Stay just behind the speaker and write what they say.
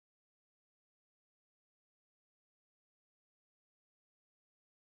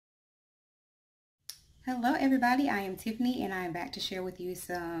Hello everybody, I am Tiffany and I am back to share with you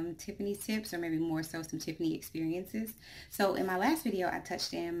some Tiffany tips, or maybe more so some Tiffany experiences. So in my last video I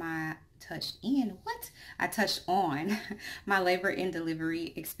touched on my labor and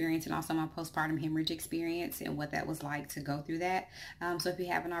delivery experience, and also my postpartum hemorrhage experience and what that was like to go through that. So if you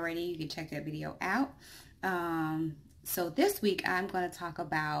haven't already, you can check that video out. So this week I'm going to talk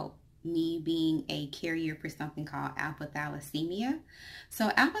about me being a carrier for something called Alpha Thalassemia.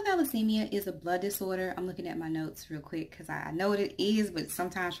 So Alpha Thalassemia is a blood disorder. I'm looking at my notes real quick because I know what it is, but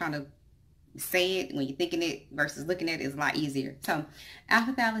sometimes trying to say it when you're thinking it versus looking at it is a lot easier. So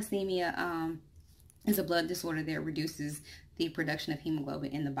Alpha Thalassemia is a blood disorder that reduces the production of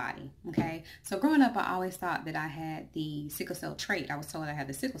hemoglobin in the body. Okay, so growing up I always thought that I had the sickle cell trait. I was told I had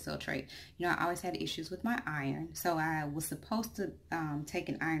the sickle cell trait. You know, I always had issues with my iron, so I was supposed to take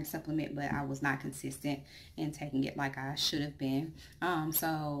an iron supplement, but I was not consistent in taking it like I should have been.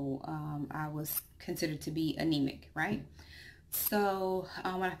 I was considered to be anemic, right? So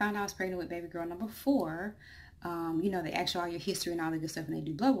when I found out I was pregnant with baby girl number 4, you know, they ask you all your history and all the good stuff and they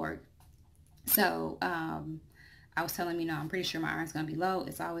do blood work. So I was telling them, you know, I'm pretty sure my iron's going to be low.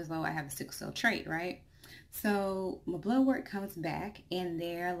 It's always low. I have a sickle cell trait, right? So my blood work comes back and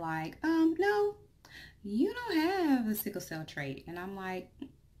they're like, no, you don't have a sickle cell trait. And I'm like,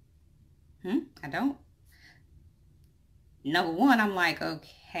 I don't. Number one, I'm like,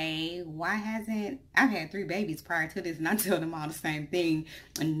 okay, why hasn't, I've had 3 babies prior to this and I tell them all the same thing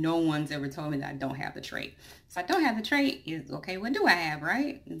and no one's ever told me that I don't have the trait. So I don't have the trait is, okay, what do I have,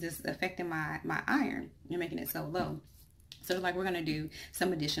 right? It's just affecting my iron. You're making it so low. So they're like, we're going to do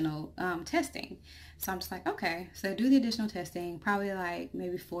some additional testing. So I'm just like, okay. So they do the additional testing, probably like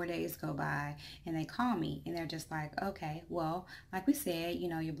maybe 4 days go by and they call me and they're just like, okay, well, like we said, you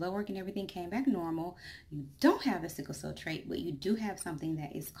know, your blood work and everything came back normal. You don't have a sickle cell trait, but you do have something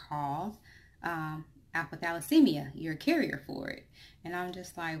that is called Alpha Thalassemia. You're a carrier for it. And I'm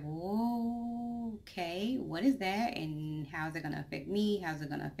just like, whoa, okay, what is that? And how is it going to affect me? How's it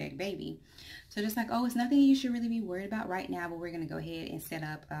going to affect baby? So just like, oh, it's nothing you should really be worried about right now, but we're going to go ahead and set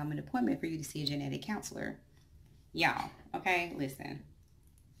up an appointment for you to see a genetic counselor. Y'all, okay, listen.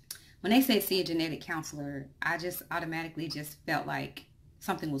 When they say see a genetic counselor, I just automatically just felt like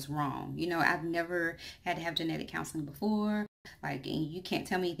something was wrong. You know, I've never had to have genetic counseling before. Like, and you can't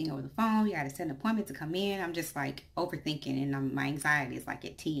tell me anything over the phone. You got to set an appointment to come in. I'm just like overthinking, and my anxiety is like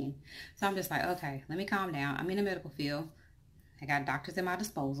at 10. So I'm just like, okay, let me calm down. I'm in the medical field. I got doctors at my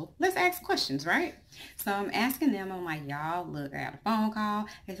disposal. Let's ask questions, right? So I'm asking them. I'm like, y'all, look, I got a phone call.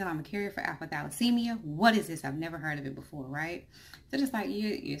 They said I'm a carrier for Alpha Thalassemia. What is this? I've never heard of it before, right? So just like,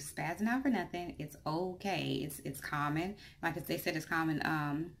 you're spazzing out for nothing. It's okay. It's common. Like they said, it's common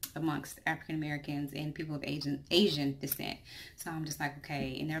amongst African Americans and people of Asian descent. So I'm just like,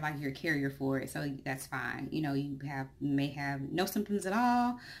 okay. And they're like, you're a carrier for it, so that's fine. You know, you may have no symptoms at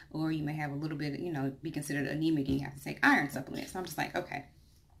all, or you may have a little bit, you know, be considered anemic and you have to take iron supplements. So I'm just like, okay.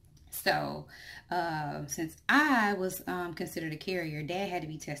 So since I was considered a carrier, Dad had to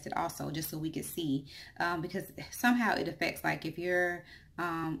be tested also, just so we could see, because somehow it affects, like if you're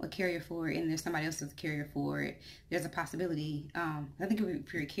a carrier for it and there's somebody else that's a carrier for it, there's a possibility, I think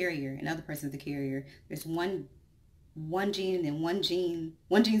if you're a carrier and another person's a carrier, there's one gene and then one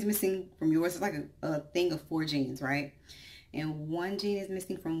gene's missing from yours. It's like a thing of 4 genes, right? And one gene is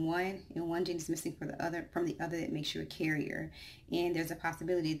missing from one, and one gene is missing from the other. That makes you a carrier. And there's a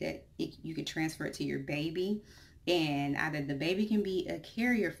possibility that you could transfer it to your baby, and either the baby can be a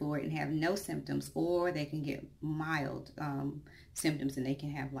carrier for it and have no symptoms, or they can get mild symptoms and they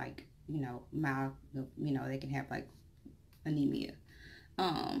can have, like, you know, mild, you know, they can have like anemia.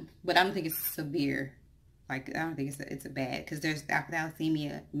 But I don't think it's severe. Like, I don't think it's a bad, because there's Alpha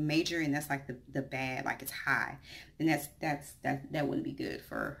Thalassemia major, and that's like the bad, like it's high, and that wouldn't be good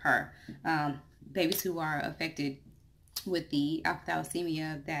for her. Babies who are affected with the Alpha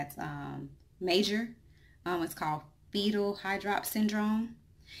Thalassemia that's major, it's called fetal hydrop syndrome,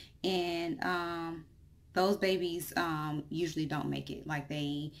 and those babies usually don't make it. Like,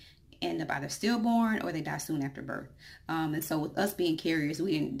 they end up either stillborn or they die soon after birth. And so with us being carriers,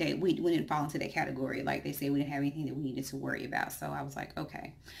 we didn't fall into that category. Like they said, we didn't have anything that we needed to worry about. So I was like,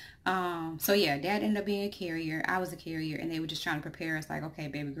 okay. So yeah, Dad ended up being a carrier. I was a carrier, and they were just trying to prepare us, like, okay,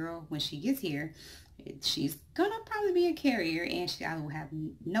 baby girl, when she gets here, she's gonna probably be a carrier, and she either will have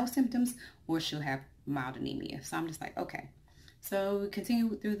no symptoms or she'll have mild anemia. So I'm just like, okay. So we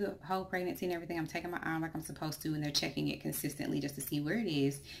continue through the whole pregnancy and everything. I'm taking my iron like I'm supposed to, and they're checking it consistently just to see where it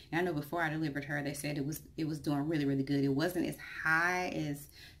is. And I know before I delivered her, they said it was doing really, really good. It wasn't as high as,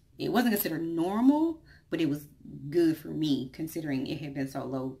 it wasn't considered normal, but it was good for me considering it had been so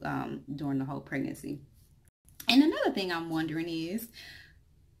low during the whole pregnancy. And another thing I'm wondering is,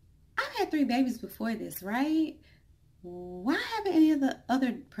 I've had 3 babies before this, right? Why haven't any of the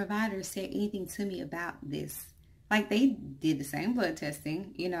other providers said anything to me about this? Like, they did the same blood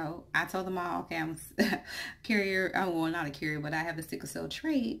testing. You know, I told them all, okay, I'm a carrier. Oh, well, not a carrier, but I have the sickle cell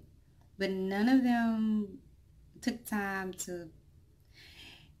trait. But none of them took time to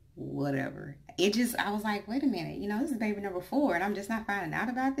whatever. It just, I was like, wait a minute, you know, this is baby number 4 and I'm just not finding out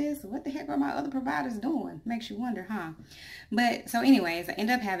about this. What the heck are my other providers doing? Makes you wonder, huh? But so anyways, I end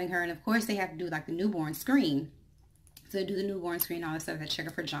up having her, and of course they have to do like the newborn screen. So they do the newborn screen, all that stuff. They check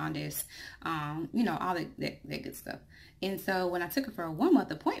her for jaundice, you know, all that good stuff. And so when I took her for a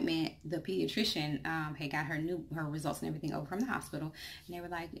 1-month appointment, the pediatrician had got her results and everything over from the hospital. And they were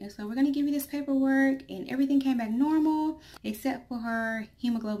like, so we're going to give you this paperwork. And everything came back normal, except for her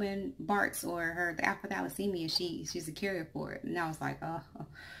hemoglobin Bart's, or the Alpha Thalassemia. She's a carrier for it. And I was like, oh,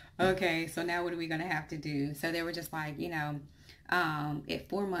 okay. So now what are we going to have to do? So they were just like, you know, at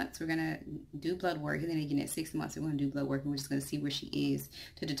 4 months, we're going to do blood work. And then again, at 6 months, we're going to do blood work. And we're just going to see where she is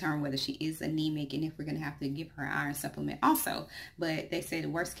to determine whether she is anemic and if we're going to have to give her an iron supplement also. But they say the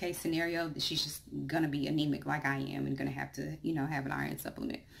worst case scenario, that she's just going to be anemic like I am and going to have to, you know, have an iron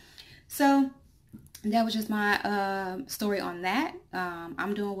supplement. So that was just my story on that.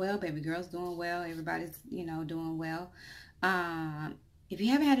 I'm doing well. Baby girl's doing well. Everybody's, you know, doing well. If you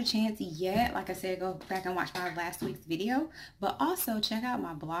haven't had a chance yet, like I said, go back and watch my last week's video. But also check out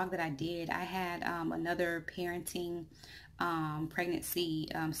my blog that I did. I had another parenting pregnancy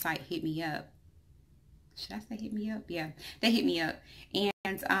site hit me up. Should I say hit me up? Yeah, they hit me up.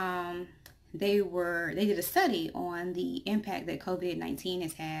 And they did a study on the impact that COVID-19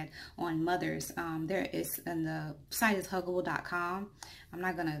 has had on mothers. There is, and the site is huggable.com. I'm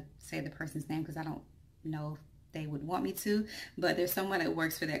not going to say the person's name because I don't know if they would want me to, but there's someone that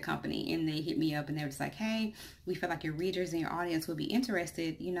works for that company, and they hit me up and they were just like, hey, we feel like your readers and your audience would be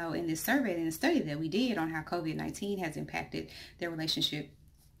interested, you know, in this survey and the study that we did on how COVID-19 has impacted their relationship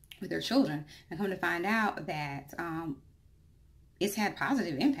with their children. And come to find out that it's had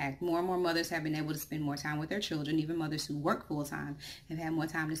positive impact. More and more mothers have been able to spend more time with their children. Even mothers who work full-time have had more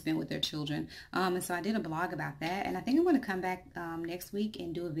time to spend with their children. And so I did a blog about that. And I think I'm going to come back next week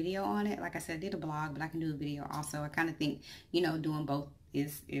and do a video on it. Like I said, I did a blog, but I can do a video also. I kind of think, you know, doing both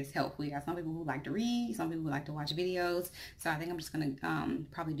is helpful. You got some people who like to read, some people who like to watch videos. So I think I'm just going to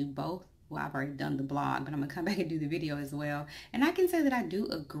probably do both. Well, I've already done the blog, but I'm going to come back and do the video as well. And I can say that I do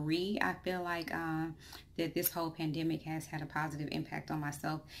agree. I feel like that this whole pandemic has had a positive impact on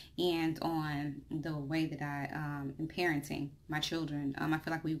myself and on the way that I am parenting my children. I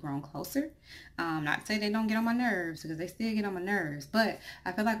feel like we've grown closer. Not to say they don't get on my nerves, because they still get on my nerves, but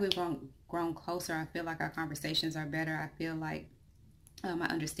I feel like we've grown closer. I feel like our conversations are better. I feel like I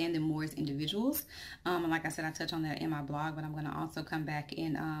understand them more as individuals. And like I said, I touch on that in my blog, but I'm going to also come back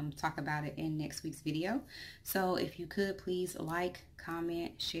and talk about it in next week's video. So if you could, please like,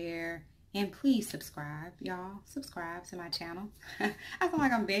 comment, share, and please subscribe, y'all. Subscribe to my channel. I feel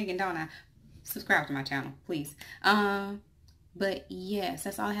like I'm begging, don't I? Subscribe to my channel, please. But yes,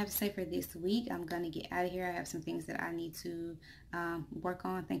 that's all I have to say for this week. I'm going to get out of here. I have some things that I need to work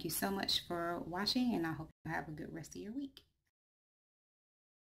on. Thank you so much for watching, and I hope you have a good rest of your week.